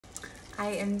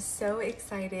I am so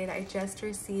excited. I just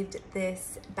received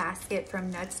this basket from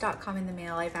Nuts.com in the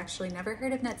mail. I've actually never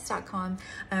heard of Nuts.com,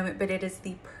 but it is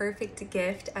the perfect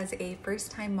gift as a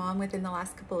first-time mom within the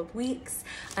last couple of weeks.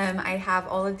 I have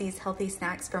all of these healthy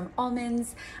snacks from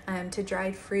almonds to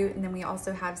dried fruit, and then we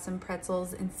also have some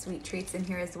pretzels and sweet treats in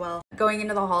here as well. Going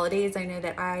into the holidays, I know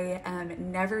that I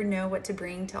never know what to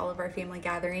bring to all of our family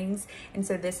gatherings, and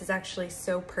so this is actually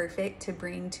so perfect to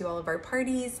bring to all of our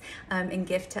parties and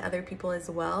gift to other people as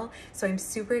well. So I'm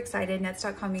super excited.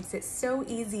 Nuts.com makes it so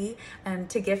easy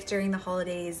to gift during the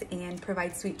holidays and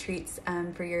provide sweet treats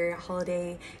for your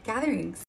holiday gatherings.